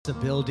the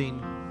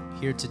building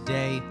here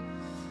today.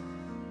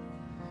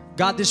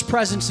 God, this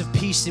presence of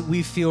peace that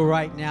we feel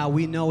right now,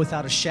 we know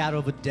without a shadow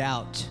of a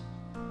doubt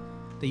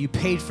that you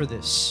paid for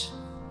this.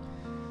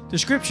 The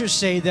scriptures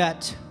say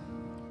that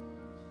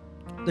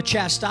the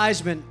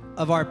chastisement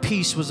of our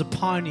peace was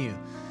upon you.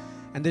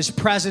 And this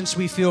presence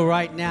we feel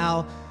right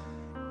now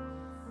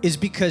is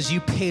because you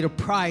paid a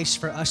price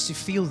for us to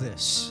feel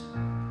this.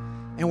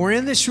 And we're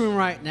in this room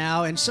right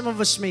now, and some of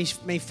us may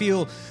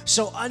feel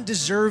so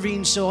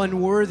undeserving, so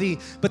unworthy.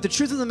 But the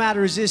truth of the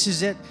matter is this, is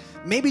that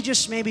maybe,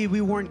 just maybe,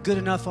 we weren't good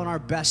enough on our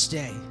best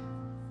day.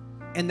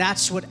 And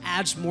that's what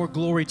adds more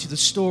glory to the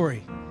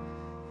story.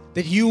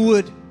 That you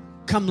would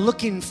come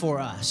looking for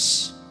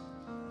us.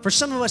 For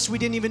some of us, we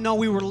didn't even know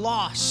we were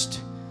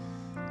lost.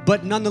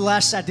 But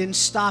nonetheless, that didn't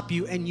stop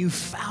you, and you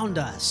found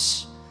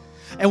us.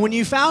 And when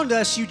you found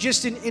us, you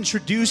just didn't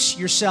introduce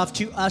yourself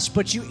to us,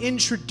 but you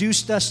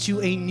introduced us to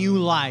a new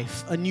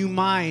life, a new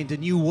mind, a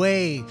new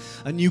way,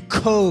 a new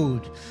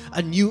code,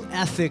 a new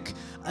ethic,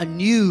 a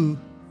new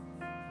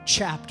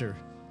chapter.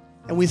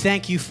 And we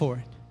thank you for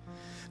it.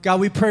 God,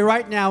 we pray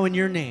right now in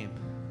your name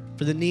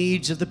for the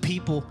needs of the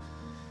people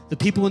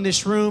in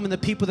this room and the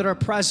people that are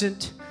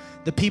present,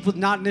 the people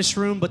not in this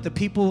room, but the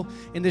people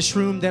in this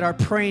room that are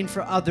praying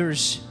for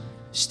others.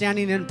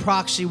 Standing in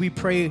proxy, we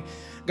pray,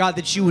 God,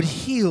 that you would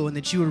heal and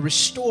that you would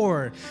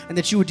restore and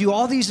that you would do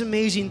all these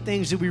amazing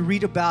things that we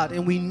read about,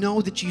 and we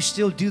know that you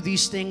still do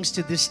these things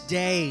to this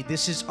day.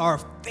 This is our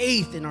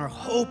faith and our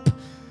hope.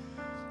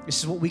 This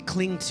is what we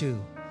cling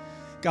to.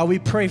 God, we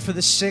pray for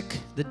the sick,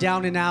 the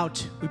down and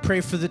out. We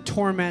pray for the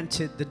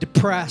tormented, the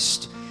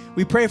depressed.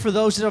 We pray for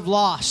those that have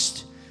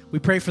lost. We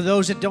pray for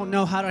those that don't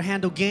know how to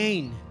handle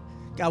gain.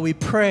 God, we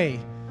pray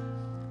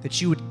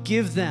that you would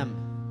give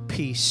them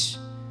peace.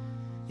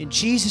 In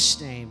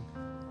Jesus' name.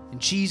 In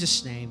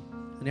Jesus' name.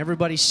 And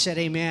everybody said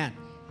amen.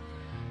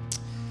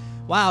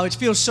 Wow, it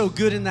feels so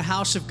good in the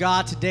house of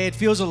God today. It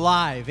feels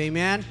alive.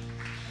 Amen.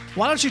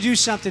 Why don't you do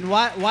something?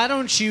 Why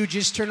don't you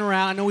just turn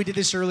around? I know we did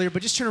this earlier,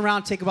 but just turn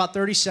around, take about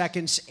 30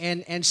 seconds,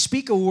 and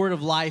speak a word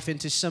of life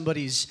into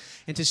somebody's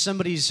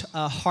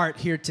heart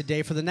here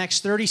today for the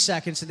next 30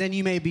 seconds, and then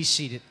you may be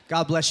seated.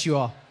 God bless you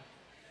all.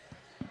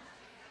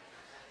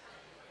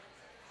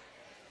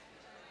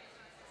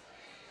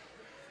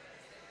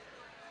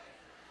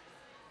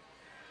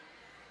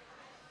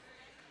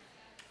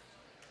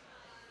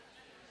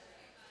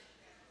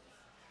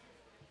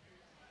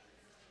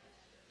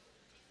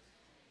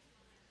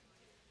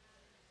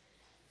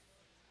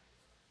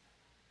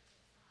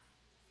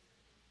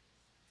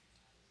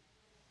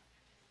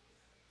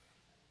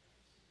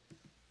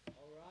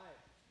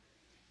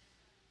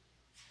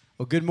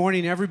 Well, good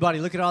morning, everybody.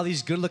 Look at all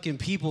these good-looking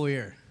people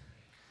here.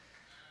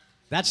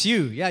 That's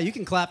you. Yeah, you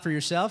can clap for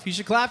yourself. You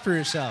should clap for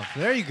yourself.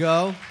 There you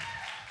go.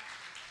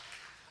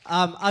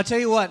 I'll tell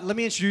you what. Let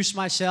me introduce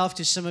myself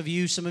to some of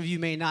you. Some of you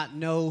may not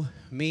know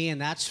me,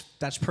 and that's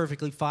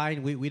perfectly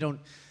fine. We don't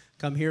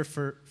come here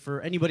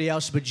for anybody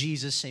else but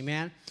Jesus.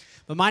 Amen.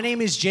 But my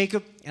name is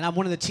Jacob, and I'm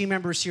one of the team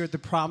members here at the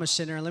Promise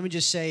Center. And let me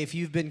just say, if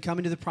you've been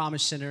coming to the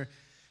Promise Center,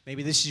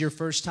 maybe this is your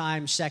first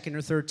time, second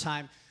or third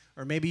time,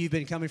 or maybe you've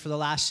been coming for the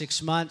last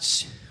 6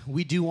 months,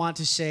 we do want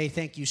to say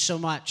thank you so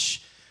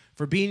much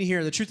for being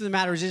here. The truth of the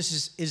matter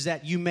is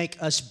that you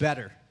make us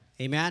better.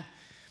 Amen?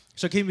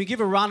 So can we give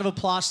a round of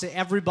applause to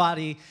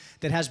everybody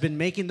that has been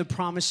making the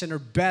Promise Center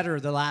better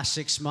the last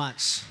 6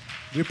 months?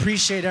 We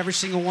appreciate every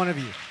single one of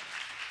you.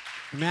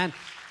 Amen?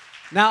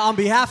 Now, on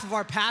behalf of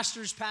our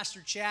pastors,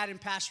 Pastor Chad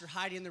and Pastor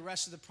Heidi and the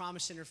rest of the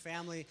Promise Center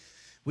family,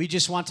 we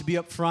just want to be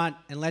up front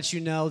and let you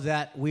know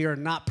that we are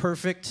not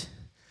perfect,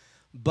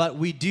 but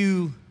we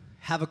do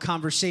have a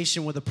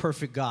conversation with a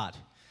perfect God.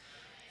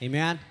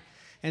 Amen?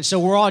 And so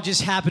we're all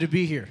just happy to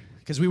be here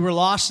because we were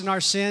lost in our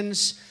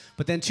sins,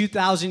 but then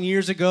 2,000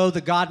 years ago, the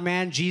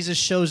God-man, Jesus,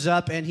 shows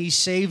up and he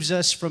saves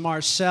us from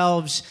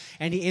ourselves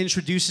and he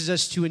introduces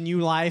us to a new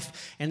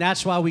life, and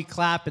that's why we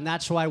clap and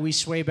that's why we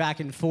sway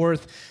back and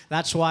forth.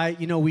 That's why,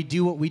 we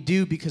do what we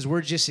do, because we're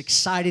just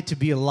excited to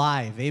be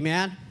alive.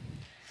 Amen?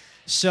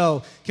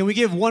 So can we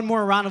give one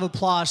more round of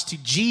applause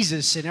to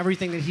Jesus and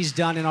everything that he's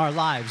done in our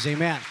lives?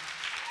 Amen.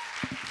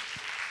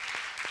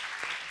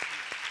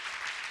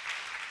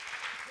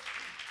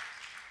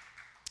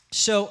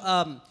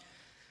 So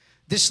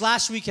this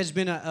last week has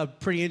been a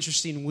pretty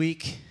interesting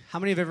week. How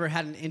many have ever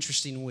had an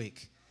interesting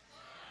week?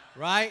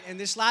 Right? And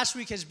this last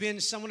week has been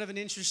somewhat of an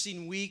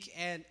interesting week,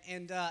 and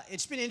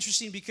it's been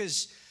interesting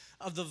because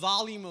of the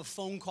volume of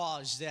phone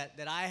calls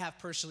that I have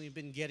personally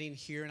been getting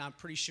here, and I'm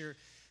pretty sure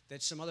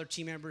that some other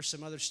team members,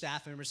 some other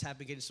staff members have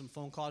been getting some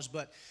phone calls.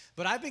 But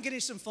I've been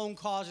getting some phone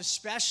calls,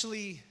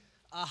 especially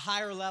a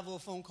higher level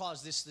of phone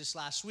calls this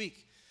last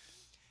week.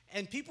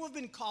 And people have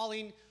been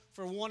calling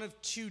for one of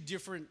two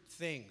different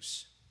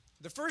things.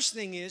 The first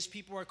thing is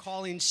people are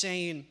calling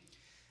saying,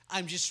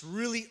 I'm just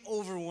really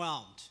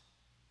overwhelmed.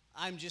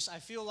 I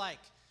feel like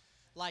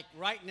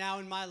right now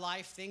in my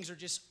life, things are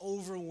just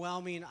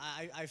overwhelming.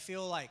 I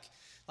feel like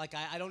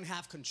I don't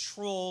have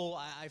control.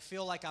 I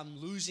feel like I'm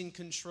losing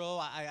control.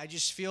 I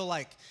just feel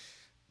like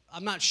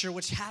I'm not sure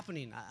what's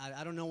happening.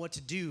 I don't know what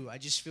to do. I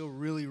just feel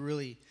really,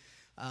 really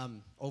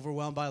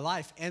overwhelmed by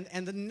life.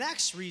 And the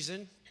next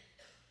reason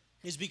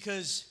is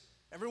because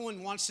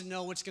everyone wants to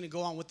know what's going to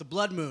go on with the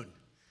blood moon,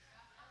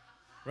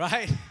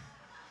 right?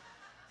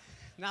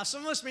 Now,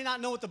 some of us may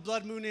not know what the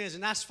blood moon is,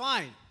 and that's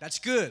fine. That's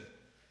good.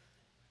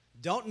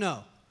 Don't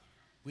know.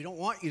 We don't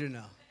want you to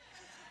know.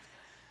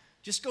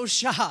 Just go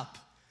shop.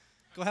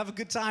 Go have a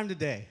good time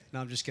today. No,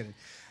 I'm just kidding.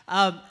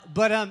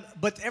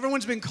 But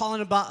everyone's been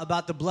calling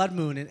about the blood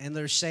moon, and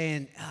they're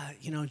saying,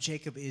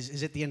 Jacob,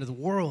 is it the end of the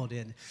world?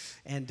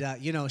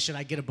 And should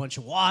I get a bunch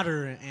of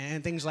water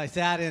and things like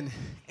that? And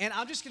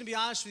I'm just going to be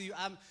honest with you.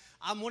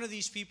 I'm one of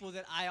these people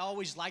that I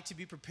always like to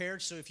be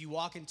prepared. So if you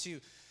walk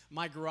into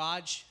my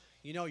garage,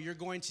 you're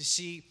going to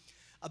see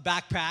a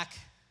backpack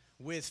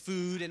with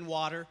food and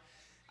water,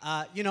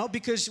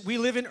 because we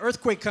live in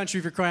earthquake country,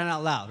 for crying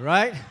out loud,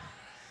 right?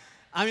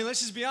 I mean,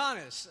 let's just be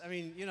honest. I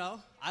mean,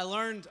 I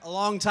learned a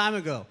long time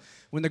ago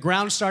when the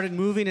ground started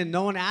moving and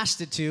no one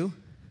asked it to,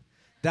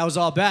 that was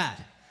all bad.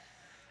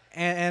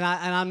 And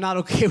I'm not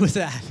okay with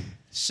that.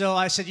 So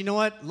I said, you know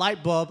what,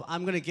 light bulb,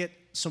 I'm going to get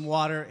some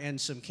water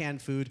and some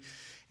canned food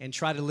and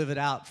try to live it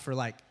out for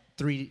like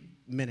 3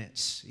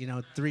 minutes,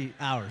 3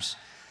 hours.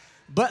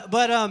 But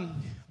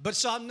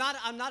so I'm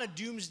not a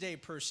doomsday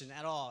person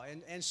at all.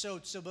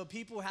 But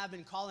people have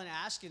been calling and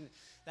asking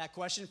that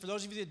question. For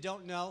those of you that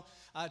don't know,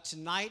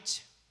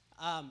 tonight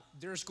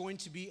there's going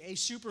to be a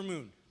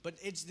supermoon. But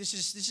this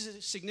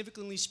is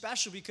significantly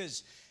special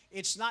because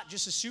it's not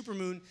just a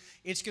supermoon.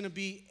 It's going to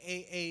be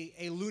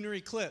a lunar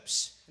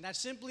eclipse, and that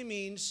simply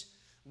means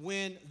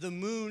when the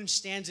moon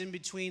stands in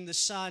between the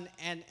sun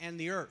and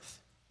the earth,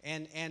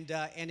 and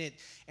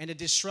it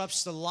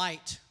disrupts the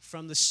light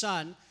from the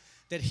sun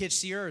that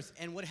hits the earth.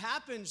 And what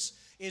happens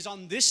is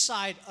on this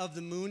side of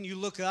the moon, you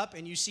look up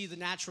and you see the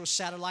natural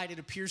satellite. It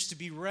appears to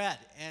be red.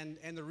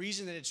 And the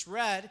reason that it's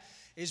red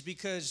is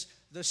because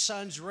the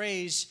sun's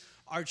rays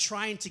are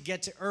trying to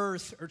get to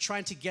earth or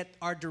trying to get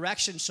our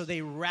direction, so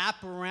they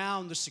wrap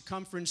around the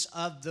circumference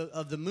of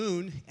the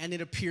moon and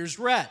it appears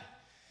red.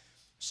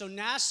 So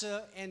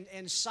NASA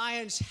and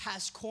science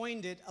has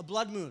coined it a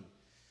blood moon.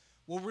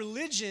 Well,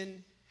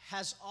 religion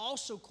has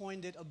also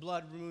coined it a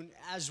blood moon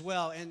as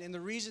well. And the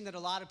reason that a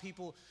lot of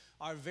people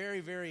are very,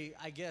 very,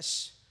 I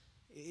guess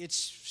it's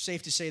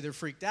safe to say they're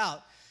freaked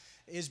out,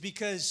 is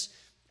because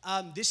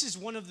this is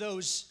one of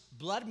those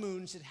blood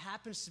moons. It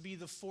happens to be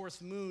the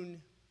fourth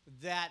moon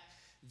that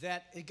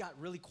it got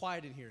really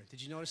quiet in here.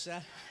 Did you notice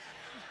that?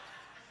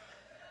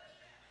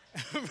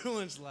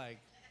 Everyone's like,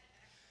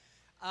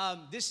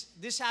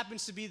 this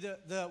happens to be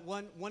the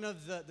one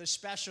of the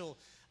special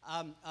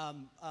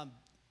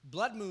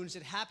blood moons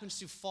that happens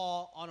to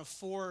fall on a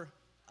four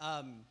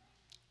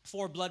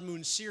blood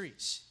moon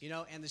series,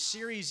 and the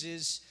series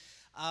is,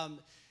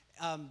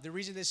 the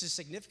reason this is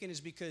significant is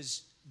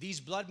because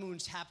these blood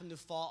moons happen to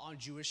fall on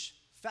Jewish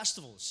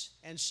festivals.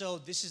 And so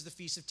this is the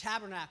Feast of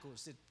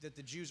Tabernacles that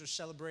the Jews are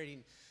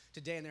celebrating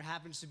today, and there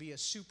happens to be a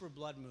super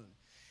blood moon.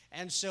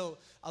 And so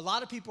a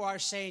lot of people are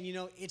saying,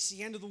 it's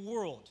the end of the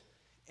world,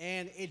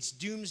 and it's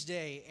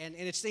doomsday, and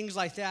it's things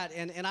like that.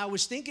 And I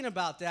was thinking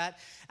about that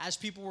as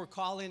people were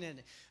calling,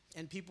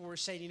 and people were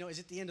saying, is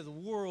it the end of the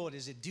world?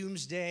 Is it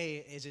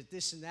doomsday? Is it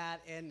this and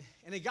that? And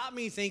it got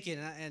me thinking,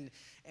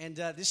 and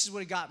this is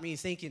what it got me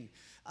thinking.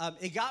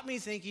 It got me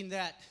thinking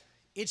that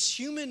it's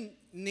human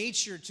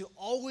nature to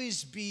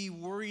always be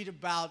worried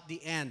about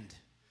the end.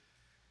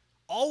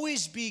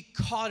 Always be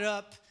caught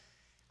up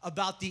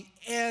about the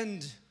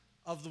end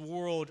of the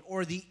world,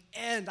 or the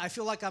end. I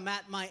feel like I'm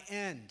at my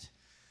end.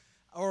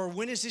 Or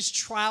when is this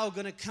trial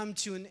going to come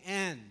to an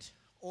end?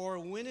 Or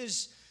when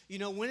is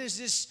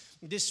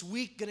this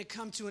week going to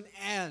come to an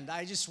end?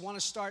 I just want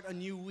to start a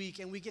new week.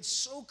 And we get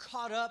so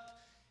caught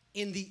up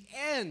in the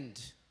end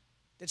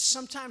that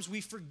sometimes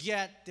we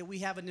forget that we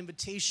have an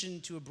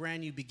invitation to a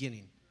brand new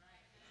beginning.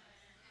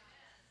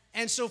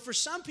 And so for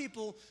some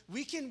people,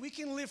 we can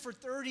live for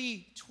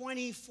 30,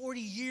 20, 40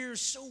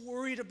 years so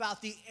worried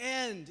about the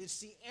end. It's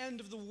the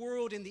end of the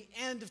world and the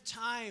end of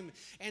time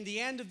and the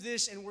end of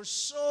this. And we're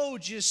so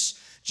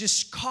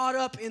just caught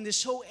up in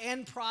this whole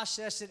end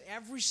process that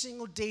every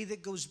single day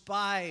that goes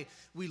by,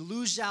 we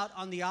lose out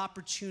on the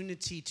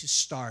opportunity to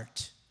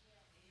start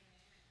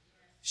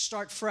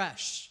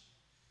fresh.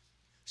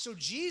 So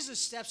Jesus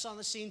steps on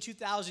the scene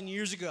 2,000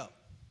 years ago.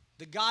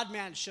 The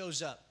God-man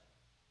shows up.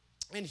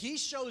 And he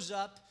shows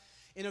up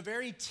in a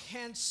very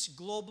tense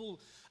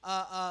global,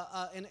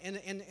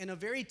 in a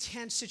very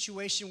tense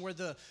situation where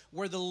the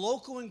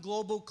local and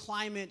global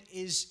climate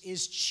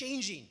is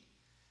changing,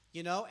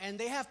 and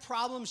they have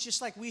problems just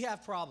like we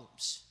have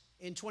problems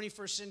in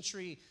 21st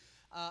century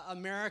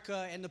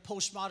America and the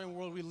postmodern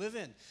world we live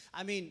in.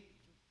 I mean,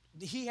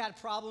 he had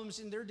problems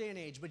in their day and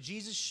age, but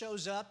Jesus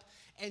shows up,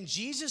 and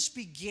Jesus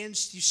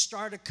begins to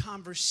start a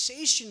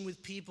conversation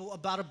with people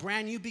about a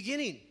brand new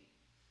beginning.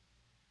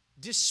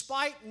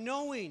 Despite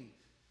knowing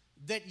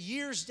that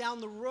years down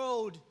the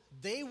road,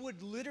 they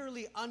would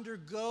literally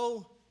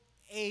undergo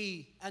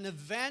an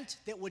event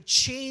that would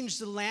change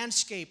the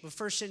landscape of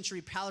first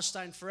century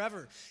Palestine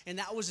forever, and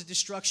that was the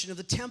destruction of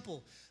the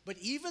temple. But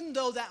even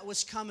though that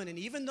was coming, and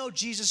even though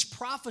Jesus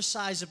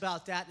prophesies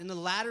about that in the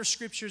latter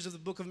scriptures of the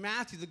book of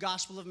Matthew, the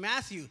Gospel of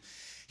Matthew,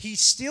 he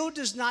still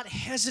does not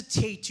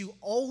hesitate to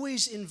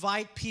always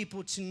invite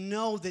people to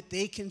know that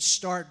they can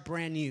start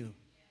brand new.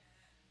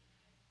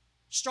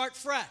 Start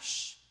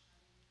fresh.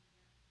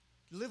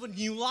 Live a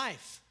new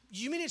life.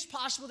 You mean it's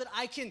possible that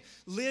I can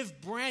live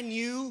brand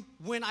new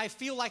when I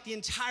feel like the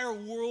entire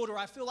world, or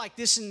I feel like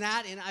this and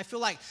that, and I feel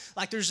like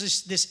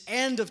there's this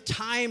end of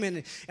time,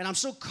 and I'm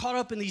so caught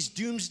up in these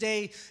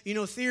doomsday,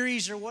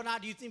 theories or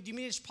whatnot? Do you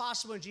mean it's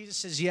possible? And Jesus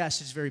says, yes,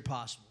 it's very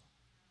possible.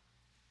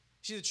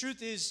 See, the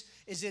truth is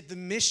that the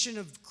mission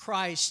of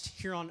Christ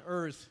here on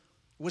earth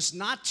was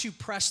not to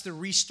press the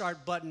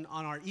restart button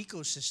on our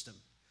ecosystem,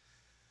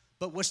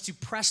 but was to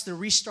press the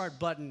restart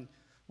button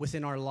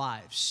within our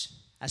lives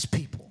as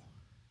people.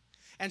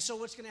 And so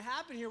what's going to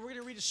happen here, we're going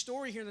to read a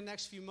story here in the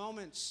next few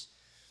moments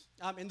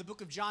in the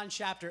book of John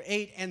chapter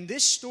 8. And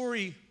this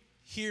story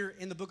here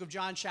in the book of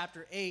John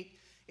chapter 8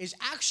 is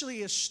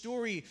actually a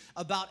story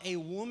about a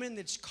woman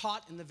that's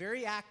caught in the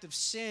very act of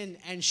sin,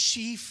 and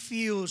she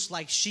feels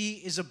like she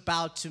is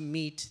about to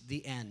meet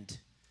the end.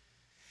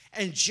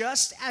 And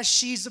just as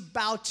she's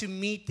about to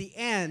meet the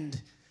end,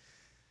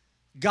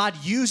 God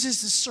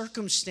uses the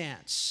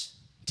circumstance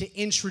to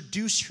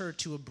introduce her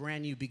to a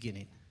brand new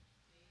beginning.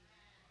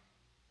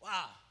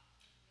 Wow.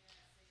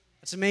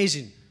 That's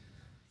amazing.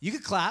 You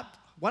could clap.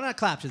 Why not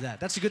clap to that?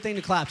 That's a good thing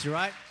to clap to,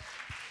 right?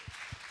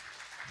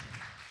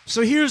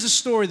 So here's the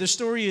story. The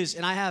story is,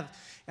 and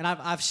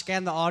I've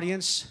scanned the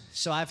audience,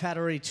 so I've had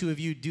already 2 of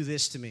you do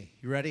this to me.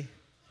 You ready?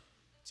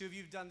 2 of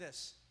you have done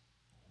this.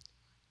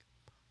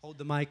 Hold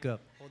the mic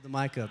up. Hold the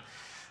mic up.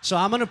 So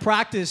I'm going to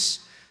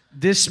practice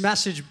this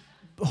message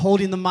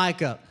holding the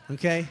mic up,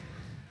 okay?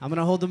 I'm going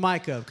to hold the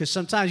mic up because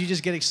sometimes you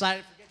just get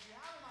excited.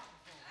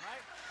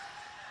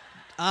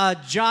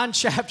 John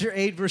chapter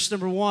 8, verse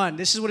number 1.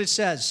 This is what it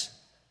says.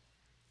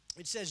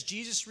 It says,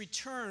 Jesus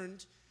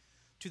returned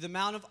to the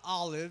Mount of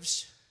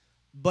Olives,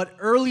 but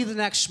early the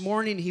next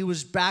morning he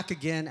was back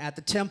again at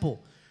the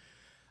temple.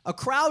 A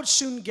crowd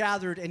soon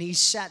gathered, and he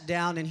sat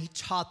down and he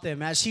taught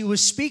them. As he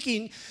was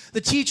speaking, the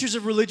teachers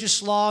of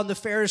religious law and the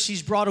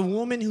Pharisees brought a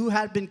woman who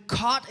had been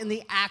caught in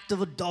the act of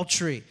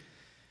adultery.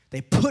 They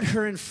put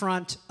her in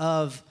front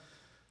of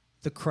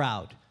the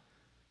crowd.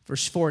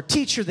 Verse 4,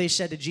 teacher, they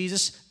said to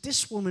Jesus,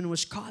 this woman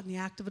was caught in the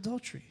act of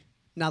adultery.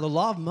 Now the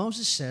law of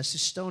Moses says to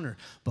stone her,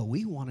 but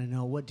we want to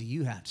know, what do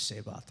you have to say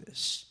about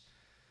this?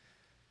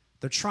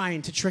 They're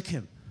trying to trick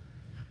him.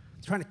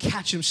 They're trying to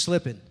catch him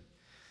slipping.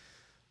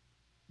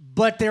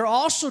 But they're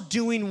also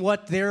doing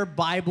what their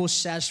Bible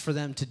says for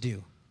them to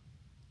do.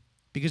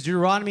 Because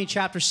Deuteronomy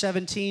chapter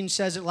 17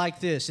 says it like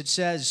this. It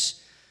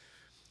says,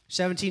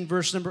 17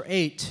 verse number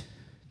 8,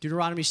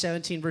 Deuteronomy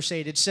 17 verse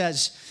 8, it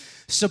says,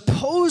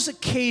 suppose a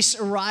case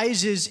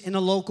arises in a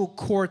local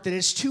court that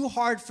is too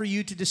hard for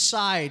you to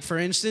decide. For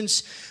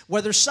instance,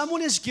 whether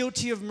someone is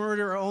guilty of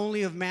murder or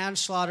only of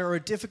manslaughter, or a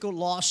difficult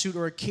lawsuit,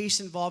 or a case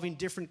involving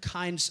different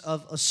kinds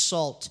of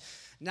assault.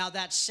 Now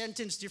that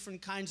sentence,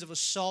 different kinds of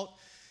assault,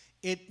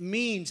 it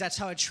means, that's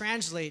how it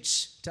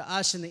translates to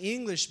us in the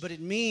English, but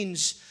it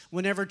means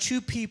whenever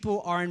 2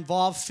 people are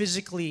involved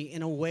physically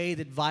in a way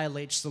that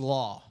violates the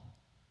law.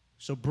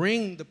 So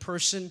bring the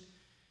person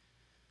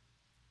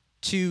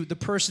to the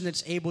person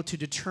that's able to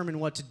determine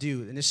what to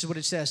do. And this is what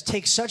it says.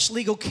 Take such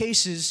legal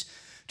cases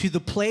to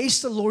the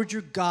place the Lord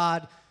your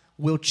God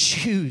will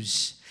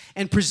choose,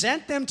 and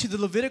present them to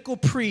the Levitical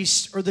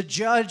priest or the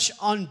judge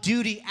on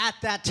duty at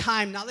that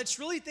time. Now let's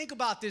really think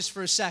about this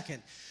for a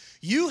second.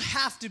 You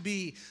have to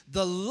be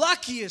the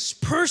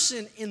luckiest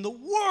person in the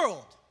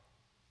world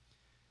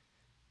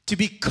to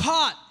be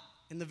caught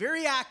in the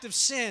very act of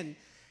sin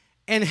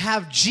and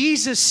have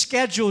Jesus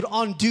scheduled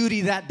on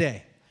duty that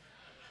day.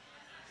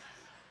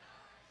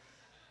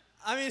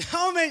 I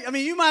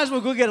mean, you might as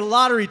well go get a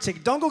lottery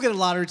ticket. Don't go get a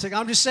lottery ticket.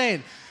 I'm just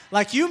saying,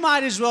 like, you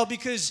might as well,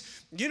 because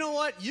you know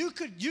what? You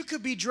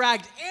could be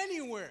dragged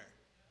anywhere,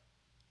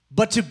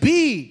 but to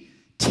be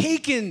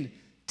taken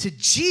to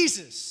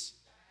Jesus,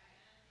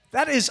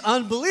 that is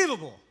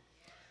unbelievable.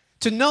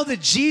 To know that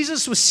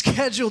Jesus was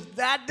scheduled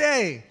that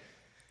day,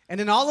 and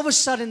then all of a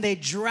sudden they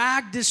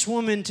dragged this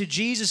woman to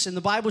Jesus, and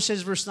the Bible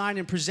says, verse 9,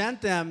 and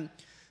present them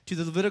to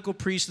the Levitical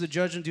priest or the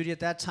judge on duty at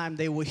that time.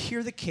 They will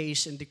hear the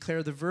case and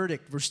declare the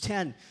verdict. Verse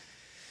 10,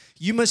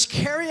 you must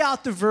carry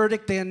out the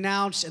verdict they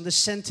announce and the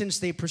sentence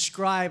they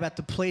prescribe at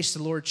the place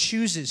the Lord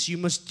chooses. You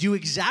must do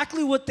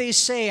exactly what they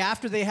say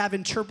after they have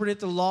interpreted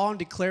the law and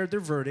declared their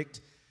verdict.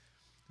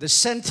 The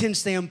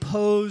sentence they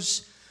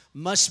impose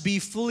must be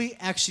fully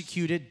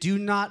executed. Do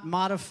not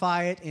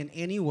modify it in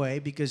any way,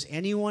 because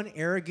anyone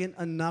arrogant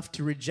enough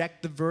to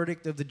reject the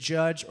verdict of the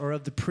judge or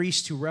of the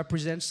priest who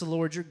represents the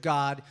Lord your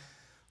God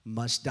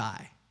must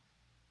die.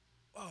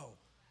 Whoa.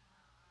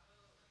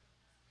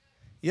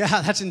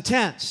 Yeah, that's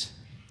intense.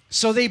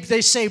 So they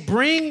say,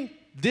 bring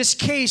this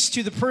case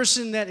to the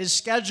person that is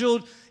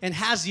scheduled and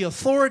has the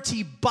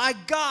authority by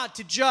God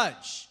to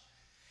judge.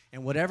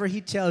 And whatever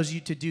he tells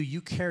you to do,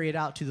 you carry it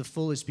out to the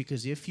fullest,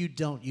 because if you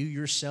don't, you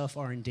yourself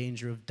are in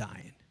danger of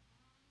dying.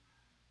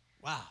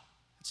 Wow,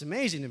 it's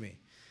amazing to me.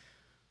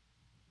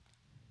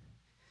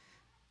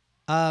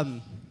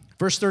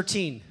 Verse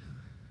 13.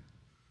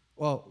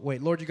 Well,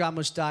 wait, Lord your God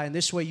must die, and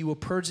this way you will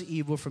purge the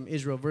evil from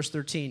Israel. Verse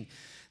 13.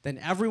 Then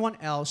everyone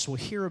else will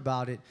hear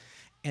about it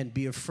and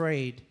be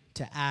afraid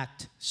to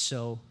act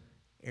so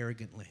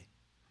arrogantly.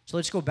 So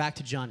let's go back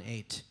to John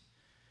 8.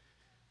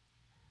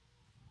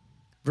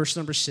 Verse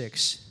number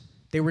 6.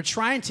 They were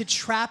trying to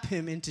trap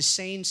him into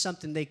saying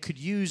something they could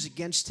use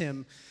against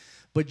him,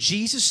 but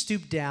Jesus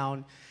stooped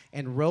down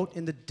and wrote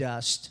in the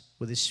dust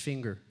with his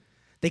finger.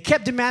 They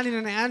kept demanding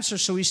an answer,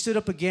 so he stood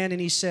up again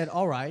and he said,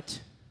 all right,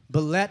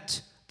 but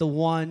let the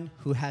one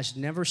who has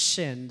never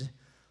sinned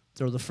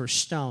throw the first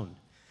stone.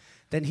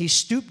 Then he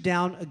stooped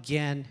down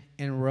again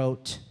and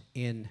wrote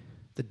in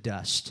the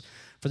dust.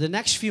 For the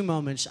next few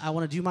moments, I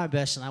want to do my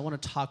best, and I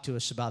want to talk to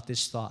us about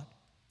this thought,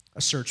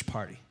 a search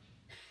party.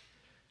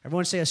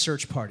 Everyone say a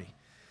search party.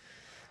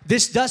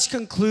 This does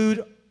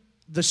conclude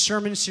the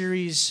sermon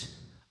series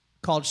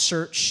called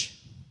Search,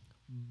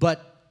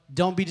 but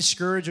don't be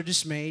discouraged or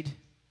dismayed.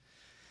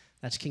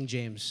 That's King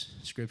James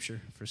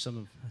scripture for some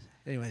of,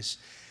 anyways.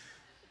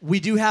 We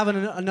do have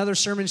another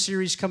sermon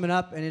series coming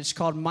up, and it's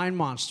called Mind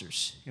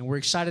Monsters, and we're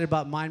excited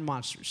about Mind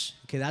Monsters.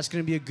 Okay, that's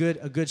going to be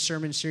a good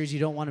sermon series. You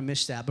don't want to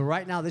miss that. But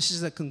right now, this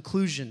is the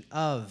conclusion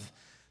of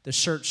the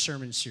Search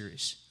sermon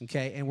series,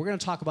 okay? And we're going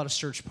to talk about a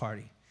search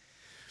party.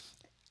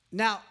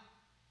 Now,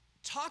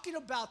 talking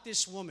about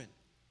this woman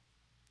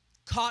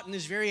caught in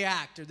this very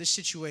act or this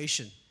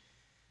situation,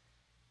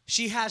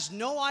 she has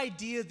no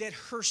idea that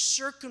her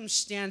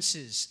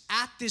circumstances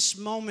at this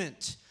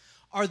moment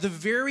are the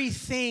very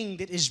thing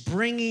that is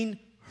bringing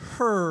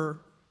her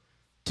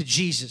to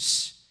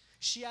Jesus.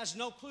 She has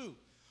no clue.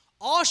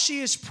 All she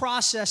is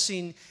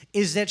processing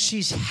is that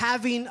she's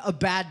having a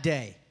bad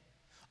day.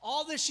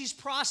 All that she's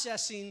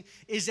processing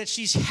is that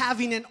she's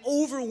having an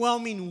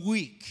overwhelming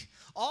week.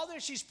 All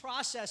that she's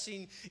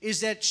processing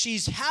is that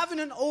she's having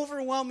an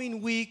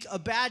overwhelming week, a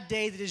bad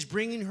day that is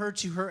bringing her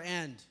to her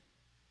end.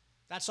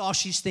 That's all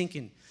she's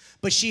thinking.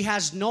 But she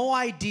has no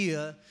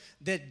idea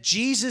that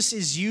Jesus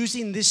is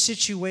using this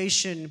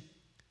situation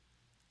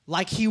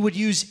like he would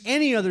use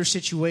any other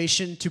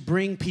situation to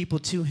bring people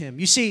to him.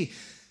 You see,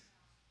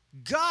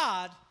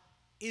 God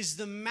is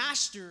the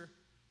master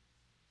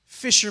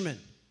fisherman.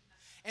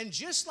 And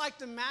just like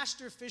the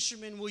master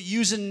fisherman will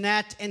use a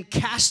net and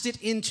cast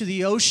it into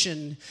the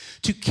ocean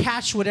to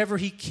catch whatever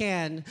he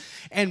can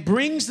and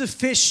brings the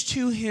fish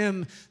to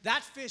him,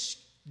 that fish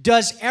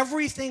does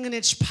everything in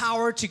its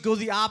power to go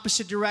the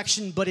opposite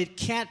direction, but it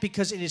can't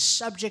because it is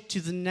subject to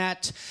the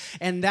net.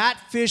 And that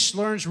fish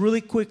learns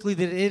really quickly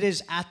that it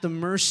is at the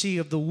mercy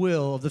of the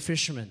will of the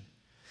fisherman.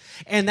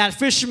 And that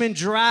fisherman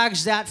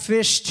drags that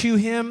fish to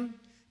him.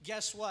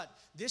 Guess what?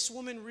 This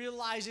woman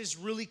realizes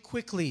really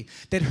quickly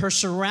that her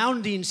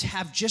surroundings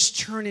have just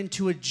turned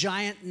into a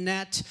giant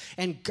net,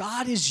 and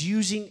God is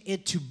using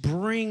it to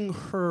bring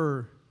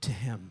her to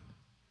him.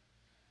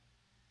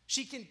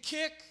 She can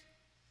kick,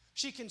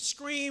 she can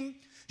scream,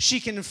 she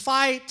can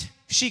fight,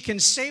 she can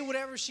say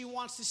whatever she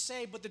wants to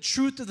say, but the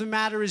truth of the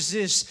matter is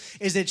this,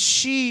 is that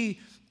she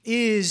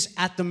is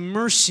at the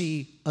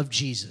mercy of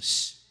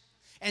Jesus.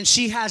 And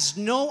she has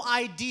no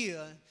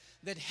idea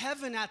that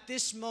heaven at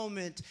this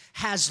moment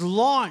has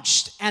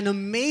launched an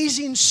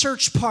amazing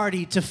search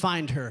party to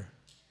find her.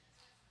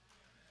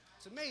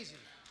 It's amazing.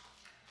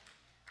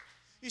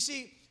 You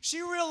see,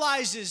 she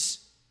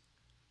realizes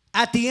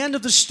at the end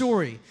of the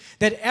story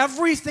that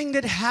everything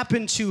that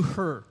happened to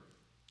her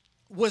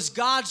was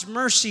God's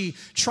mercy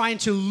trying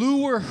to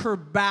lure her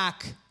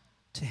back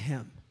to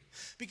him.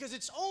 Because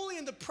it's only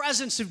in the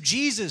presence of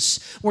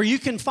Jesus where you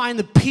can find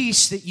the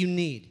peace that you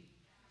need.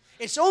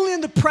 It's only in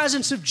the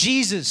presence of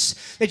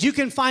Jesus that you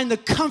can find the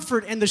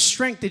comfort and the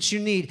strength that you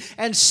need.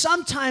 And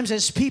sometimes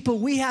as people,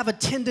 we have a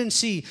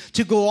tendency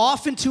to go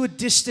off into a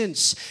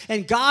distance,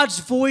 and God's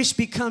voice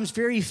becomes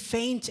very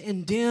faint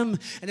and dim.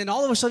 And then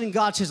all of a sudden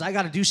God says, I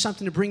got to do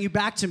something to bring you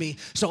back to me.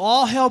 So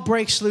all hell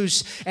breaks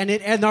loose,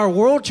 and our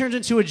world turns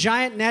into a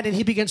giant net, and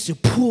he begins to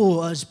pull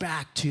us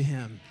back to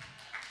him.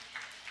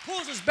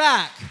 Pulls us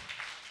back.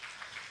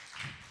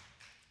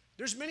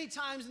 There's many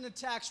times in the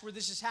text where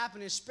this has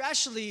happened,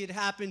 especially it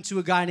happened to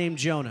a guy named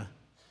Jonah.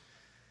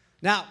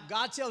 Now,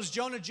 God tells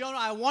Jonah, Jonah,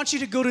 I want you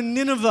to go to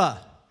Nineveh.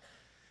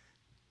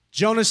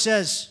 Jonah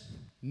says,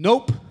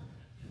 nope.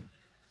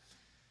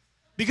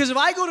 Because if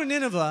I go to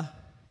Nineveh,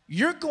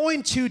 you're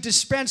going to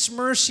dispense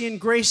mercy and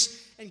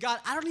grace. And God,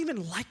 I don't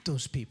even like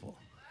those people.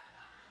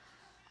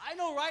 I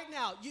know right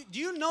now, do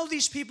you know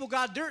these people,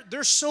 God?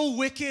 They're so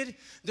wicked.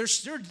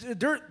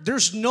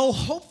 There's no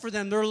hope for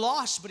them. They're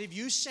lost. But if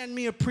you send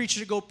me a preacher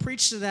to go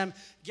preach to them,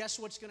 guess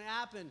what's going to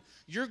happen?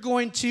 You're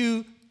going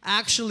to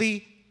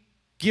actually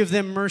give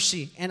them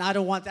mercy. And I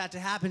don't want that to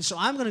happen, so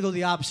I'm going to go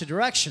the opposite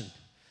direction.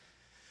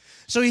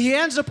 So he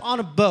ends up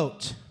on a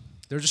boat.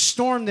 There's a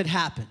storm that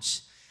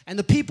happens. And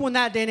the people in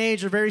that day and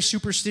age are very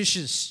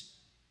superstitious.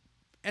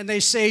 And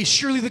they say,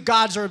 surely the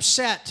gods are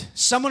upset.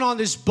 Someone on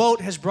this boat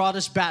has brought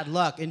us bad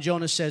luck. And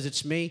Jonah says,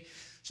 it's me.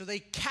 So they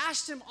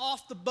cast him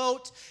off the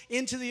boat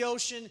into the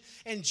ocean.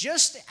 And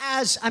just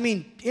as,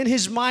 in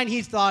his mind,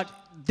 he thought,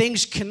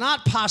 things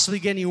cannot possibly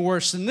get any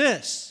worse than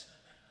this.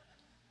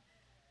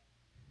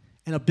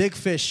 And a big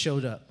fish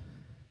showed up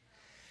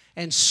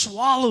and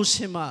swallows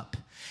him up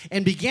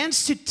and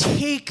begins to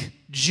take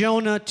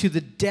Jonah to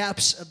the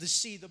depths of the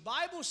sea. The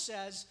Bible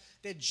says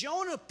that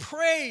Jonah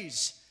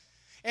prays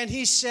and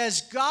he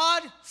says,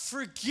 God,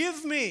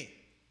 forgive me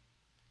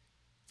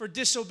for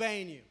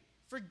disobeying you.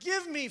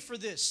 Forgive me for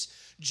this.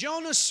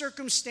 Jonah's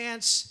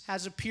circumstance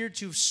has appeared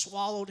to have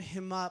swallowed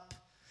him up.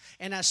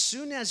 And as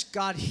soon as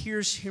God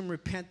hears him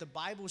repent, the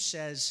Bible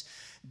says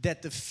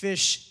that the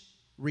fish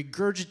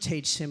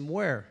regurgitates him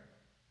where?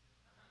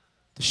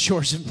 The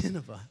shores of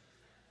Nineveh.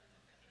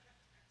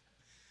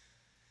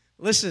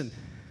 Listen,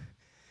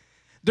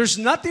 there's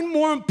nothing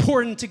more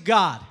important to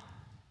God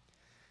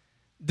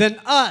than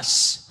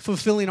us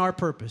fulfilling our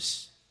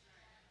purpose.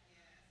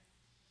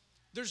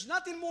 There's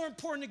nothing more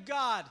important to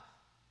God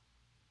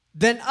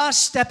than us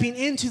stepping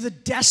into the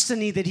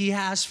destiny that He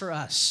has for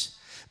us.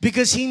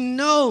 Because He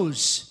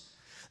knows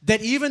that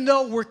even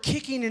though we're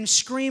kicking and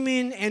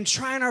screaming and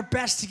trying our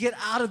best to get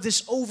out of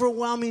this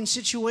overwhelming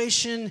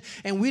situation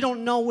and we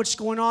don't know what's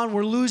going on,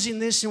 we're losing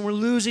this and we're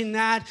losing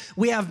that,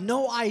 we have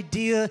no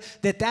idea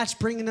that that's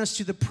bringing us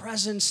to the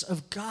presence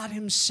of God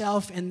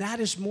Himself, and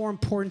that is more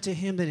important to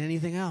Him than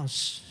anything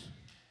else.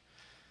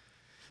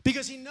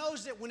 Because He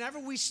knows that whenever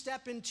we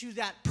step into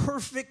that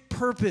perfect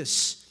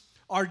purpose,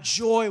 our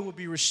joy will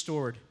be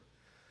restored.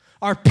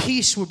 Our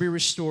peace will be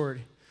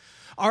restored.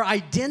 Our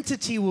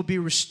identity will be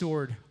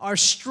restored. Our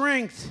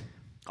strength,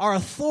 our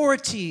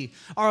authority,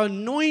 our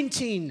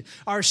anointing,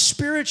 our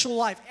spiritual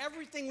life,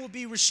 everything will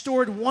be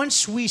restored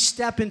once we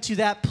step into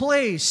that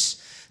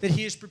place that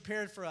He has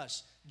prepared for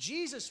us.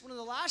 Jesus, one of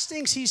the last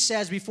things He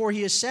says before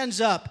He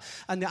ascends up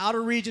on the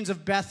outer regions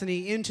of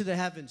Bethany into the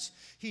heavens,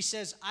 He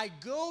says, I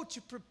go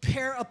to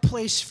prepare a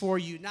place for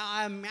you. Now,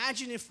 I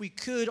imagine if we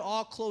could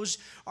all close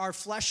our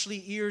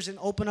fleshly ears and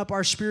open up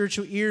our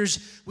spiritual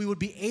ears, we would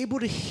be able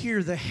to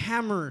hear the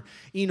hammer,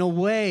 in a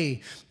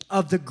way,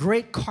 of the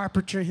great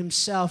carpenter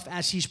Himself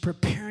as He's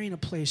preparing a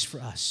place for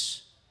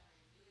us.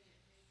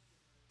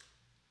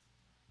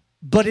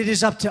 But it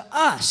is up to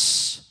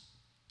us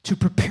to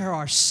prepare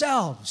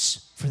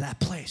ourselves for that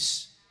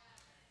place.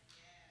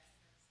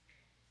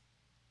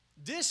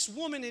 This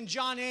woman in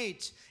John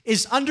 8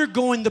 is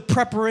undergoing the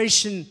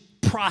preparation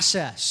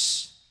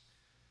process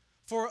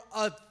for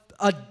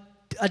a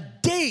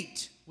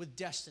date with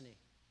destiny.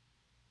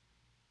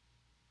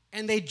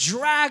 And they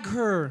drag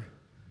her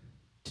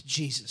to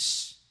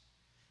Jesus.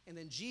 And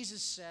then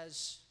Jesus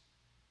says,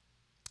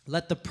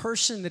 let the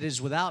person that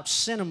is without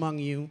sin among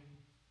you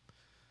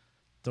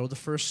throw the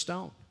first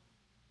stone.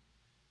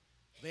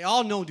 They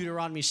all know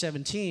Deuteronomy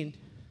 17.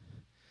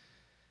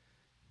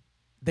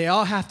 They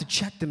all have to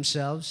check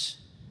themselves.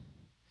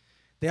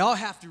 They all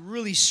have to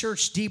really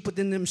search deep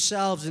within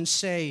themselves and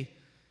say,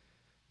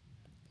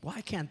 well,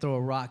 I can't throw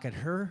a rock at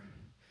her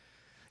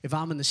if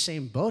I'm in the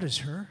same boat as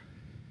her.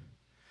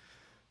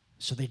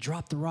 So they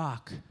drop the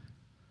rock,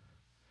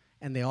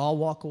 and they all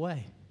walk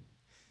away.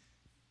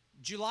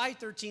 July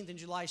 13th and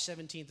July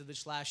 17th of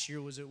this last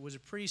year was a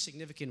pretty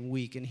significant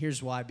week, and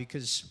here's why.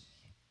 Because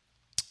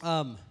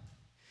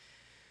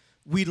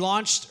we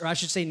launched, or I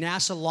should say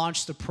NASA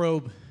launched the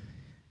probe,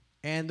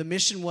 and the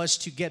mission was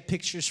to get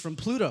pictures from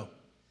Pluto.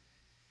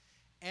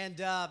 And,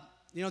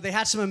 they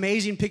had some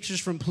amazing pictures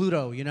from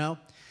Pluto,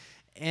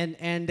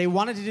 And they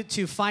wanted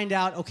to find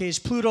out, okay, is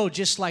Pluto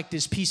just like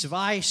this piece of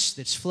ice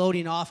that's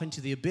floating off into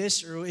the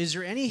abyss? Or is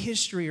there any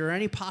history or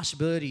any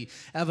possibility,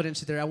 evidence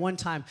that there at one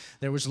time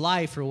there was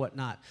life or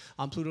whatnot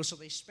on Pluto? So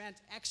they spent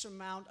X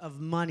amount of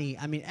money.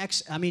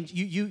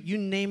 You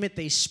name it,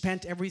 they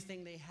spent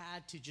everything they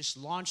had to just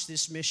launch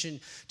this mission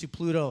to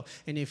Pluto.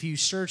 And if you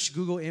search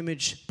Google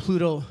image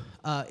Pluto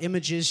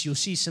images, you'll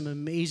see some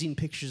amazing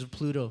pictures of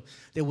Pluto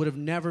that would have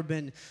never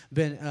been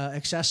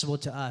accessible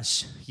to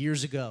us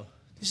years ago.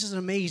 This is an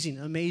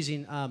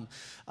amazing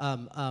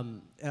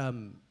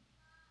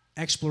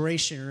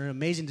exploration, or an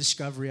amazing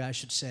discovery, I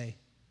should say.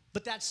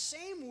 But that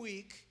same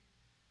week,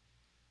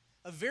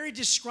 a very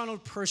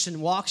disgruntled person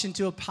walks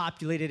into a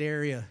populated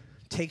area,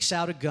 takes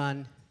out a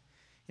gun,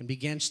 and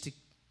begins to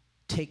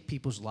take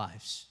people's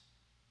lives.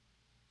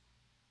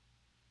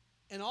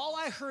 And all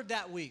I heard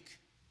that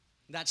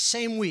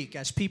same week,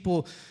 as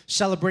people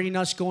celebrating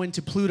us going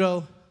to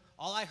Pluto,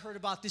 all I heard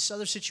about this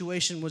other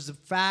situation was the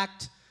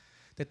fact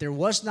that there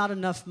was not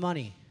enough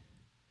money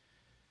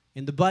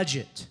in the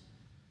budget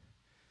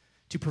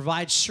to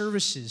provide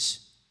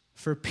services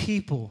for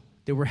people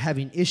that were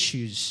having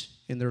issues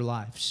in their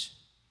lives.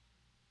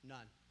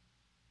 None.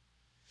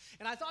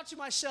 And I thought to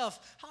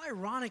myself, how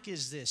ironic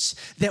is this,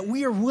 that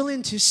we are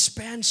willing to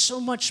spend so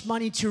much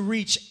money to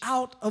reach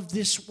out of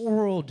this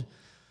world,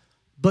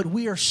 but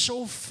we are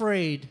so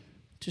afraid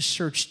to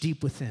search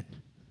deep within.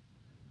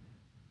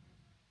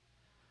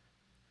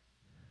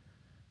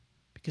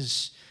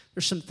 Because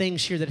there's some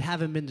things here that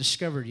haven't been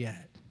discovered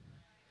yet.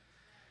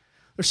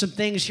 There's some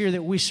things here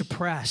that we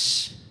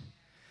suppress.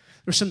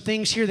 There's some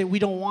things here that we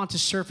don't want to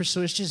surface,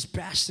 so it's just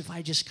best if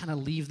I just kind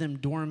of leave them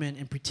dormant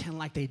and pretend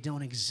like they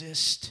don't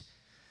exist.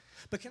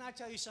 But can I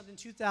tell you something?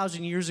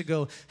 2,000 years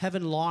ago,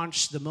 heaven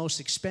launched the most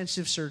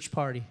expensive search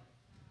party.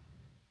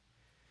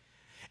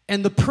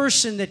 And the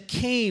person that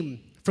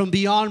came from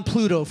beyond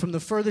Pluto, from the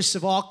furthest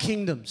of all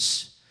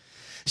kingdoms,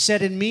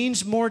 said, it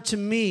means more to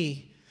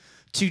me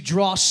to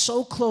draw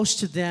so close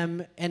to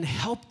them and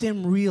help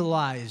them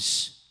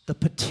realize the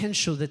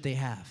potential that they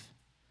have.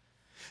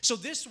 So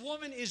this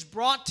woman is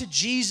brought to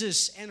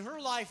Jesus, and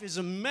her life is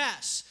a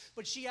mess,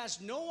 but she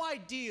has no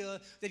idea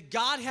that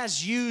God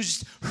has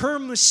used her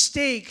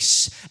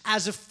mistakes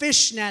as a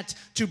fishnet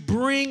to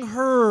bring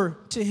her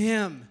to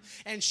Him.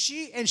 And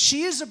she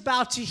is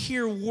about to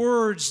hear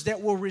words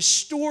that will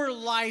restore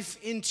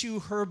life into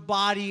her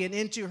body and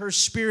into her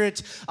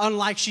spirit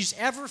unlike she's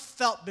ever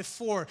felt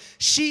before.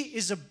 She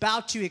is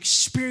about to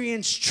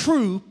experience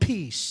true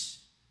peace.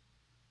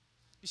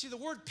 You see, the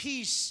word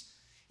peace,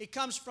 it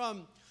comes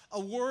from a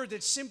word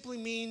that simply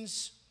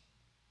means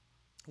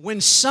when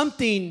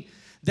something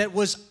that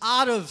was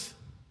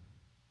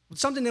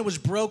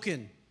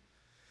broken,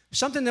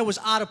 something that was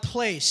out of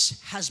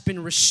place has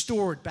been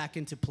restored back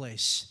into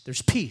place.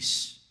 There's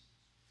peace.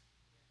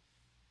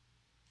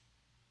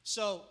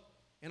 So,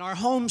 in our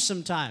homes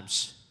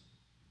sometimes,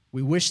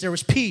 we wish there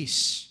was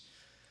peace.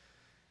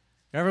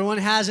 Everyone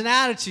has an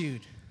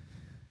attitude.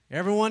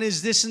 Everyone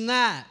is this and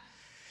that.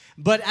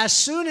 But as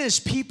soon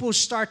as people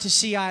start to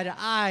see eye to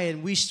eye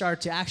and we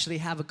start to actually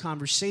have a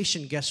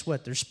conversation, guess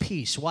what? There's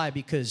peace. Why?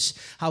 Because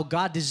how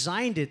God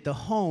designed it, the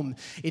home,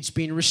 it's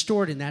being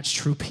restored, and that's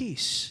true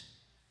peace.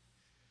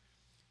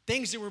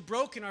 Things that were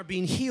broken are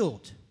being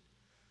healed.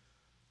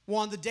 Well,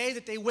 on the day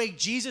that they wake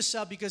Jesus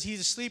up because he's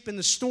asleep in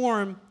the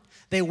storm,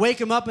 they wake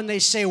him up and they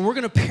say, we're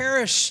going to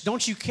perish.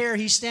 Don't you care?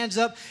 He stands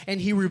up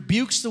and he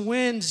rebukes the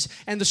winds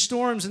and the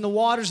storms and the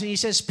waters, and he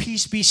says,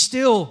 peace, be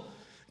still.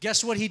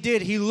 Guess what he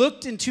did? He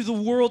looked into the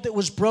world that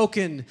was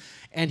broken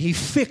and he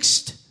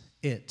fixed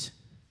it.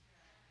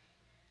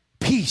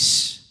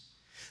 Peace.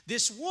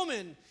 This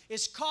woman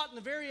is caught in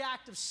the very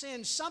act of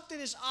sin. Something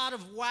is out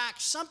of whack.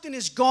 Something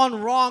has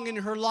gone wrong in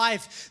her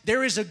life.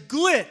 There is a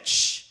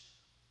glitch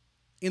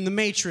in the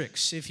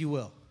matrix, if you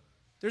will.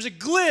 There's a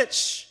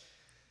glitch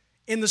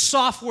in the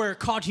software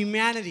called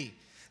humanity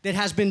that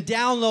has been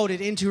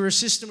downloaded into her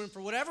system, and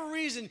for whatever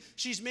reason,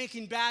 she's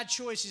making bad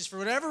choices. For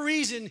whatever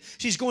reason,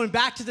 she's going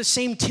back to the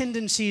same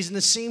tendencies and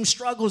the same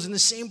struggles and the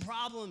same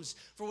problems.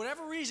 For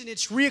whatever reason,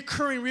 it's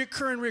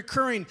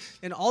reoccurring,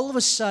 and all of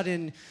a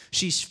sudden,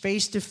 she's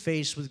face to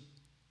face with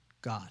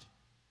God.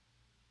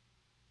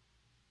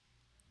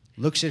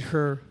 Looks at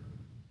her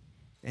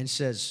and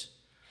says,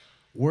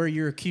 where are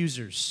your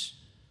accusers?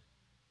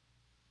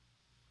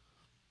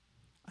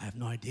 I have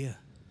no idea.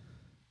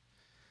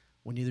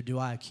 Well, neither do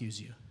I accuse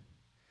you.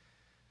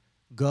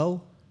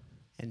 Go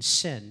and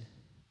sin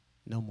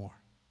no more.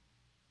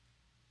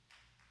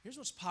 Here's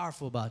what's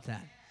powerful about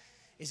that.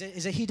 Is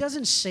that he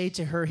doesn't say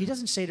to her,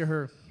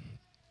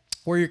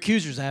 where are your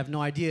accusers? I have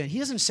no idea. And he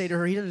doesn't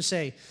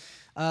say,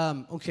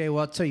 okay,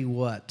 well, I'll tell you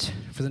what.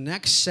 For the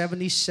next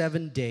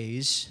 77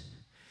 days,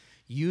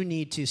 you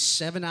need to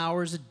 7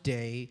 hours a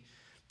day,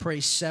 pray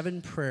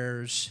 7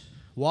 prayers,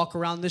 walk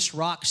around this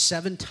rock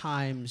 7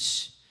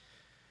 times,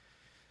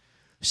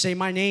 say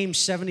my name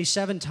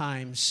 77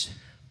 times,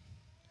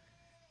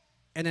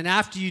 and then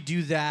after you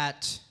do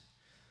that,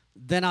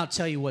 then I'll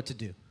tell you what to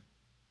do.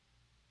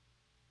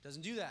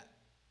 Doesn't do that.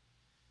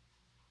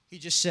 He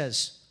just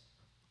says,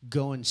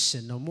 go and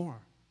sin no more.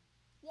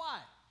 Why?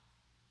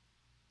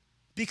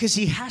 Because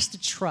he has to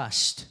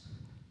trust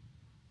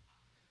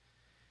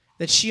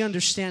that she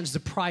understands the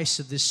price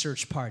of this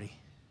search party.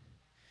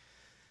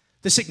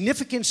 The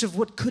significance of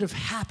what could have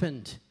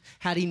happened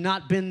had he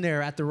not been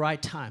there at the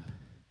right time.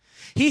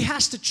 He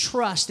has to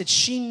trust that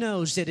she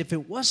knows that if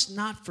it was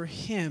not for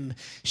him,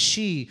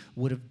 she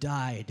would have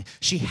died.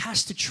 She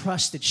has to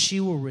trust that she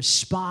will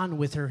respond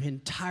with her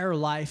entire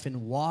life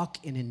and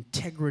walk in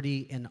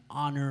integrity and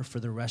honor for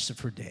the rest of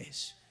her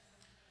days.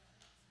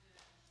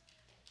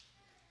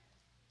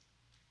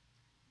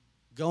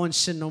 Go and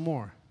sin no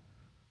more.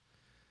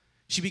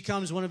 She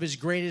becomes one of his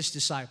greatest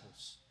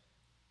disciples.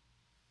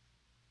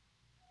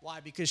 Why?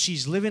 Because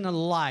she's living a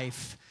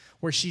life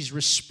where she's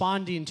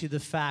responding to the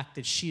fact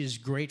that she is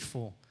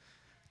grateful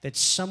that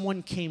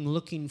someone came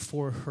looking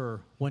for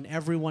her when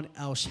everyone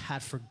else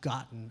had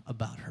forgotten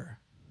about her.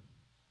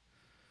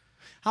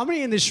 How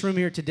many in this room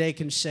here today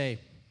can say,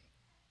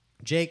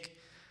 Jake,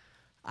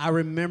 I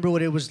remember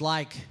what it was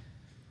like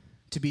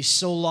to be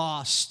so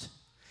lost.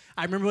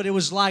 I remember what it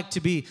was like to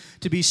be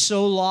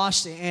so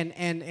lost,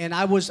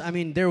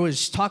 and there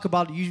was talk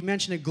about, you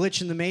mentioned a glitch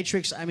in the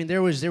matrix. I mean,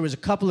 there was a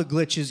couple of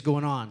glitches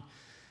going on.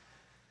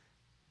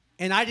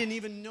 And I didn't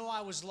even know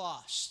I was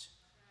lost.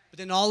 But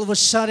then all of a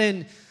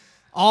sudden,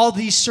 all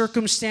these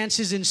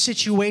circumstances and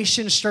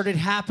situations started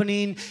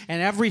happening,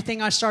 and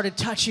everything I started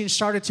touching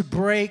started to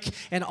break,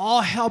 and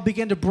all hell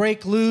began to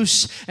break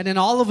loose. And then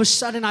all of a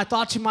sudden I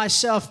thought to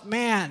myself,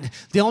 man,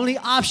 the only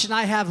option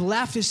I have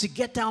left is to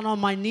get down on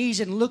my knees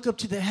and look up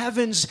to the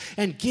heavens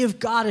and give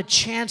God a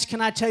chance. Can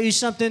I tell you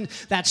something?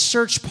 That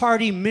search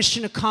party,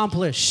 mission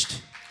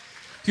accomplished.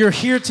 You're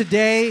here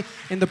today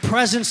in the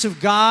presence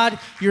of God.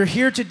 You're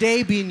here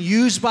today being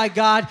used by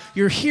God.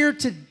 You're here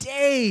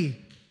today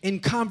in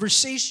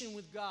conversation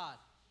with God.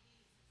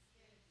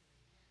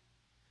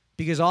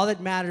 Because all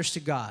that matters to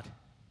God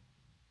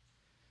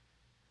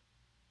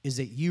is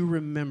that you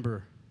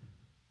remember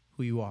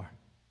who you are.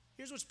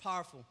 Here's what's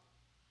powerful,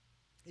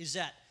 is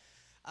that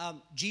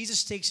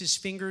Jesus takes his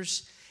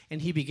fingers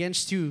and he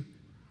begins to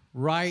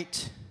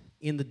write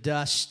in the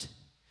dust.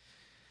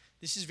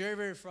 This is very,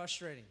 very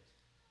frustrating.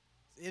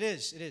 It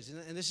is.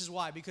 And this is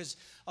why. Because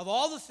of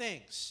all the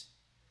things,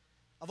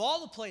 of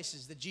all the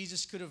places that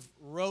Jesus could have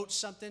wrote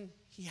something,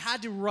 he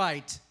had to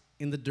write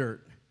in the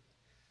dirt.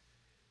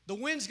 The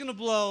wind's going to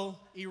blow,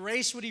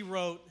 erase what he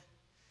wrote.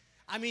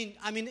 I mean,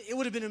 it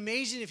would have been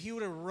amazing if he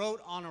would have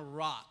wrote on a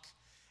rock.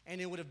 And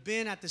it would have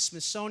been at the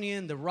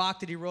Smithsonian, the rock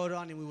that he wrote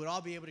on, and we would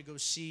all be able to go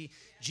see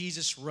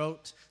Jesus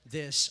wrote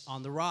this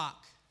on the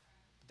rock.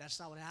 But that's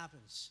not what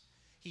happens.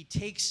 He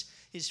takes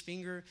his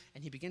finger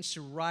and he begins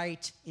to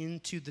write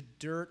into the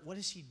dirt. What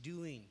is he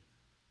doing?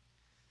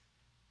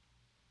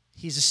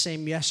 He's the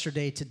same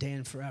yesterday, today,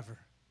 and forever.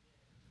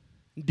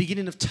 In the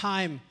beginning of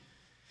time,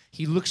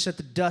 he looks at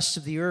the dust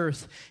of the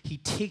earth.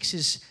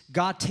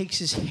 God takes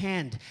his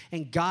hand,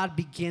 and God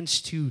begins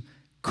to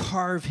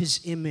carve his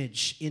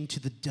image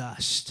into the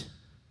dust.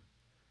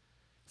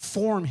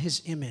 Form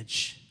his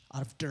image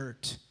out of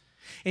dirt.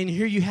 And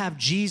here you have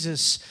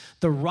Jesus,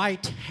 the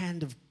right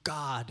hand of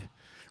God,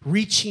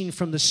 reaching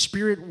from the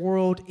spirit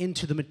world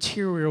into the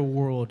material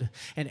world.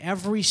 And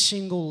every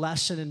single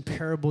lesson and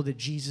parable that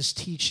Jesus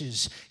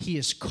teaches, he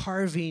is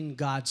carving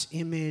God's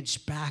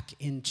image back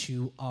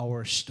into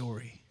our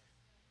story.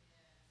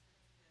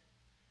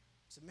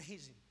 It's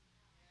amazing.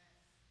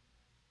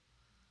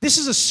 This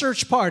is a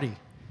search party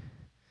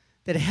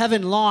that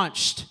heaven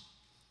launched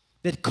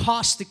that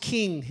cost the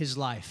king his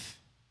life.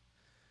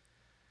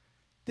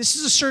 This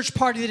is a search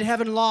party that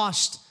heaven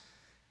lost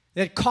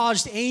that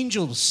caused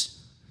angels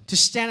to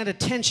stand at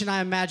attention,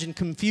 I imagine,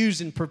 confused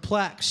and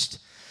perplexed.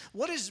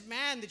 What is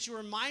man that you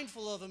are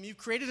mindful of him? You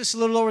created us a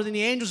little lower than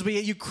the angels, but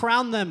yet you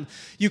crown them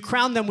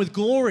with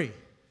glory.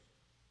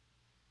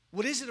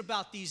 What is it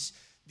about these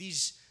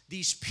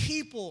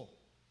people?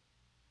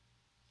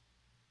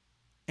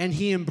 And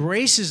he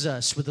embraces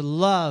us with a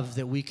love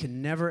that we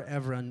can never,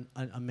 ever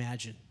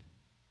imagine.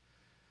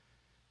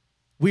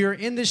 We are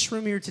in this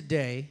room here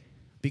today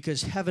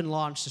because heaven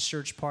launched a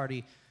search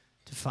party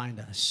to find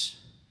us.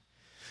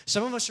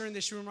 Some of us are in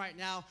this room right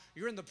now.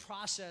 You're in the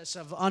process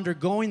of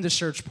undergoing the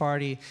search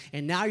party,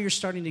 and now you're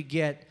starting to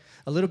get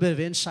a little bit of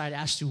insight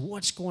as to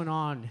what's going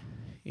on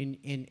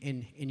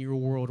in your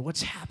world,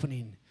 what's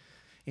happening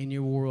in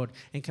your world.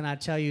 And can I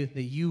tell you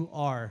that you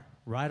are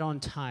right on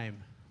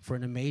time for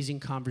an amazing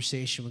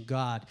conversation with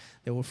God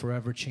that will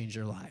forever change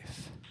your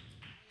life.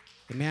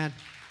 Amen.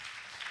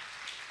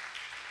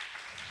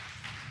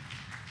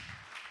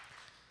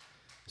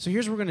 So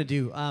here's what we're going to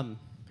do. I'm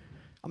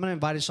going to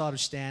invite us all to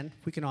stand.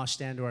 We can all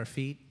stand to our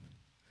feet.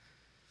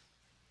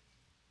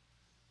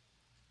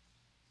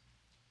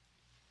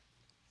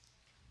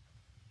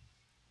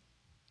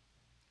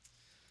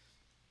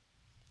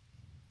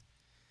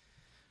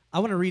 I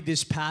want to read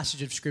this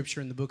passage of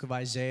Scripture in the book of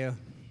Isaiah,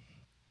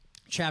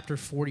 chapter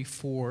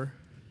 44.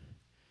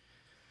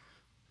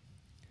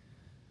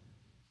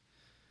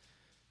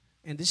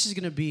 And this is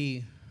going to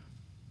be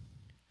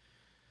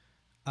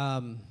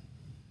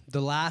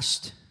the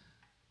last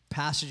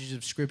passages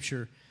of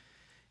Scripture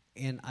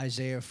in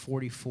Isaiah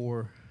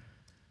 44.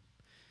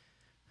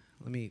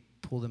 Let me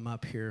pull them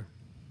up here.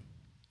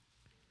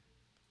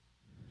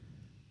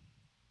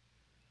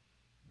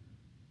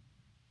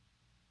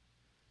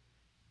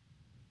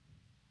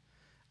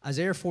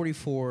 Isaiah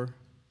 44,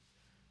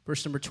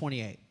 verse number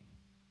 28.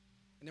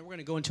 And then we're going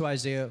to go into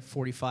Isaiah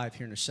 45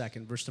 here in a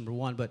second, verse number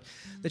 1. But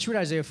let's read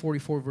Isaiah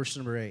 44, verse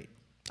number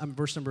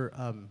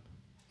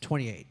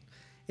 28.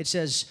 It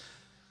says,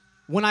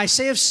 "When I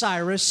say of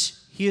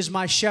Cyrus, he is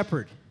my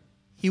shepherd,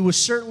 he will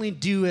certainly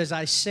do as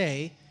I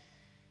say.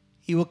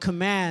 He will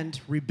command,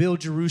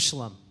 rebuild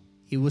Jerusalem.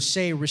 He will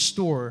say,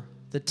 restore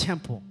the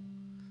temple."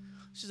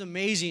 This is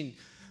amazing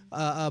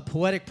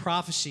poetic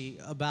prophecy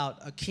about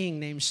a king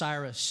named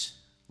Cyrus.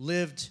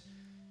 Lived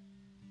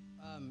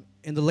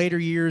in the later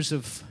years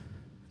of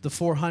the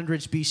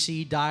 400s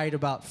BC, died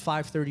about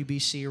 530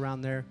 BC,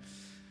 around there.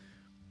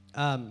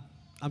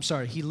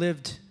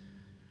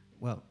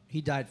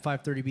 He died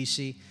 530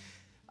 BC.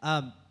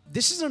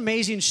 This is an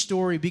amazing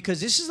story because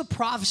this is a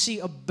prophecy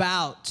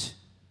about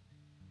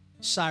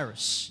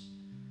Cyrus.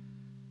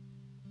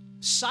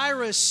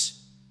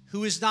 Cyrus,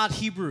 who is not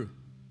Hebrew.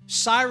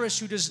 Cyrus,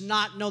 who does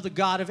not know the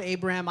God of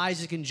Abraham,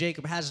 Isaac, and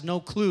Jacob, has no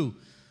clue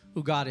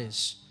who God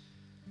is.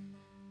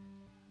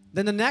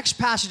 Then the next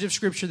passage of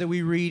Scripture that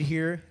we read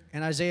here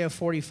in Isaiah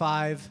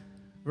 45,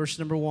 verse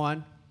number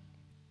 1,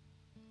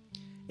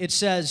 it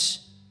says,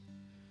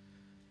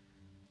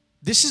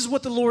 "This is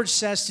what the Lord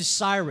says to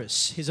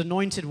Cyrus, his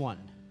anointed one,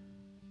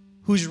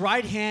 whose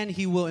right hand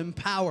he will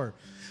empower.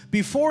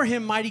 Before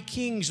him, mighty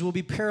kings will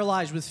be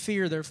paralyzed with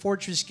fear. Their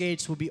fortress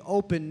gates will be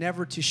open,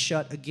 never to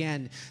shut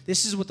again.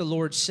 This is what the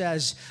Lord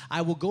says.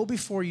 I will go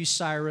before you,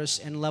 Cyrus,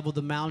 and level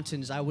the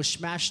mountains. I will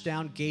smash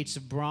down gates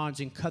of bronze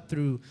and cut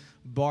through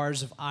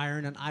bars of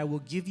iron, and I will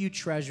give you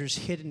treasures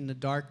hidden in the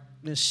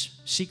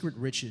darkness, secret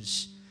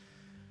riches.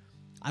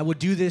 I will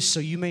do this so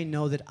you may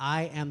know that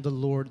I am the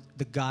Lord,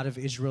 the God of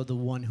Israel, the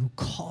one who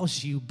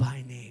calls you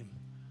by name."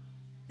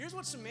 Here's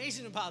what's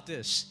amazing about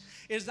this,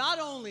 is not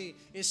only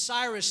is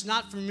Cyrus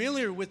not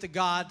familiar with the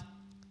God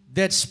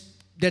that's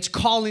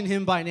calling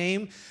him by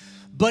name,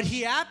 but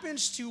he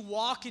happens to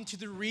walk into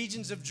the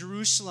regions of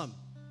Jerusalem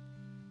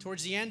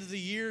towards the end of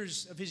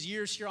his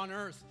years here on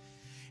earth.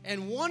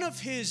 And one of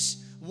his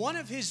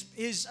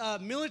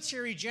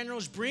military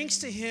generals brings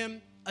to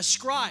him a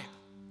scribe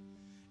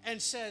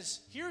and says,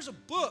 "Here's a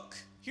book,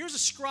 here's a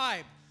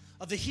scribe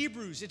of the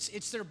Hebrews.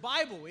 It's their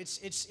Bible,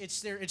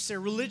 it's their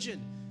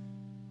religion."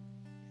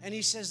 And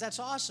he says, "That's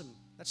awesome.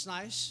 That's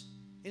nice."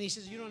 And he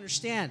says, "You don't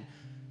understand.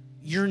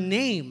 Your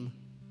name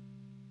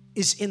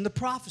is in the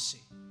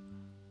prophecy."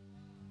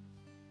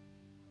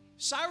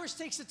 Cyrus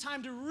takes the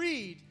time to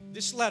read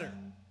this letter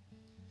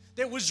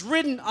that was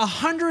written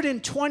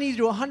 120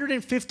 to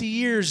 150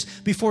 years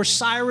before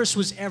Cyrus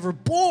was ever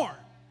born.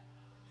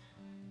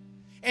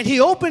 And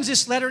he opens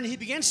this letter and he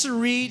begins to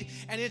read,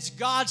 and it's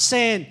God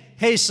saying,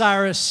 "Hey,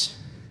 Cyrus,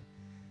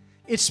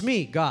 it's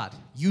me, God.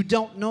 You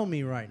don't know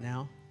me right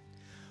now,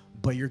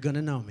 but you're going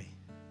to know me.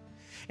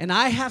 And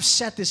I have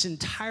set this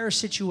entire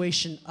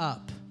situation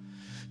up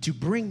to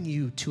bring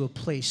you to a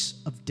place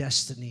of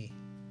destiny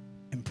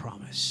and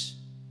promise."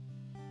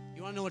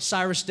 You want to know what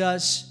Cyrus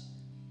does?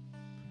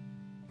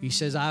 He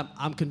says,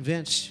 I'm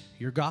convinced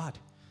you're God.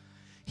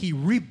 He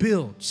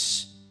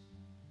rebuilds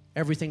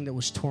everything that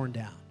was torn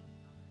down.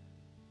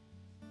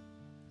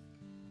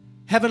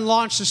 Heaven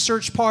launched a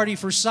search party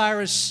for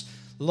Cyrus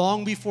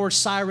long before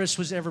Cyrus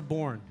was ever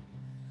born.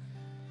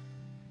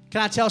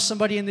 Can I tell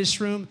somebody in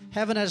this room,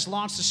 heaven has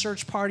launched a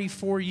search party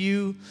for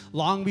you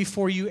long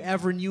before you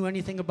ever knew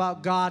anything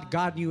about God.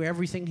 God knew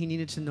everything he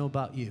needed to know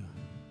about you.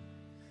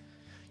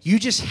 You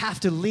just have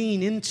to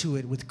lean into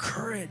it with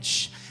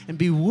courage and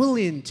be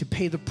willing to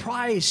pay the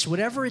price,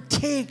 whatever it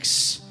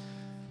takes.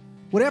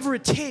 Whatever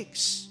it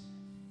takes.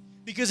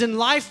 Because in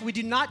life, we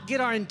do not get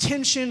our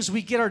intentions,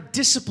 we get our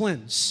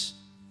disciplines.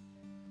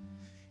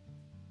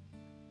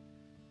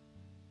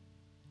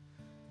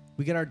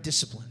 We get our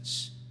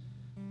disciplines.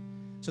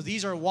 So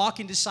these are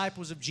walking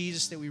disciples of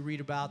Jesus that we read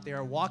about. They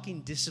are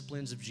walking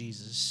disciplines of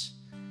Jesus.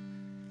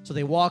 So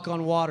they walk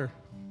on water.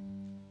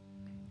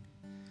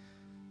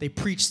 They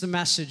preach the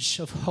message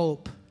of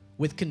hope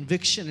with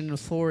conviction and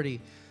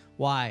authority.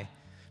 Why?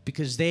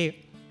 Because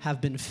they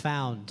have been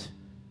found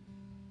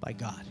by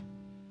God.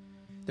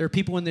 There are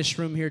people in this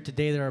room here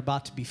today that are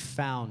about to be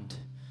found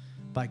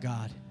by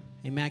God.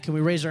 Amen. Can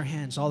we raise our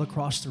hands all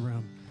across the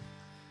room?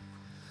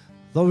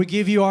 Lord, we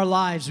give you our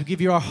lives. We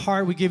give you our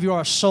heart. We give you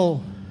our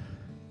soul.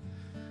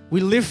 We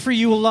live for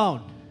you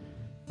alone.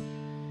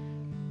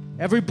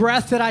 Every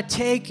breath that I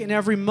take and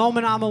every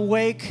moment I'm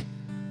awake,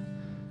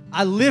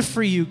 I live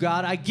for you,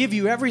 God. I give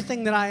you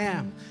everything that I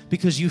am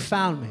because you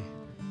found me.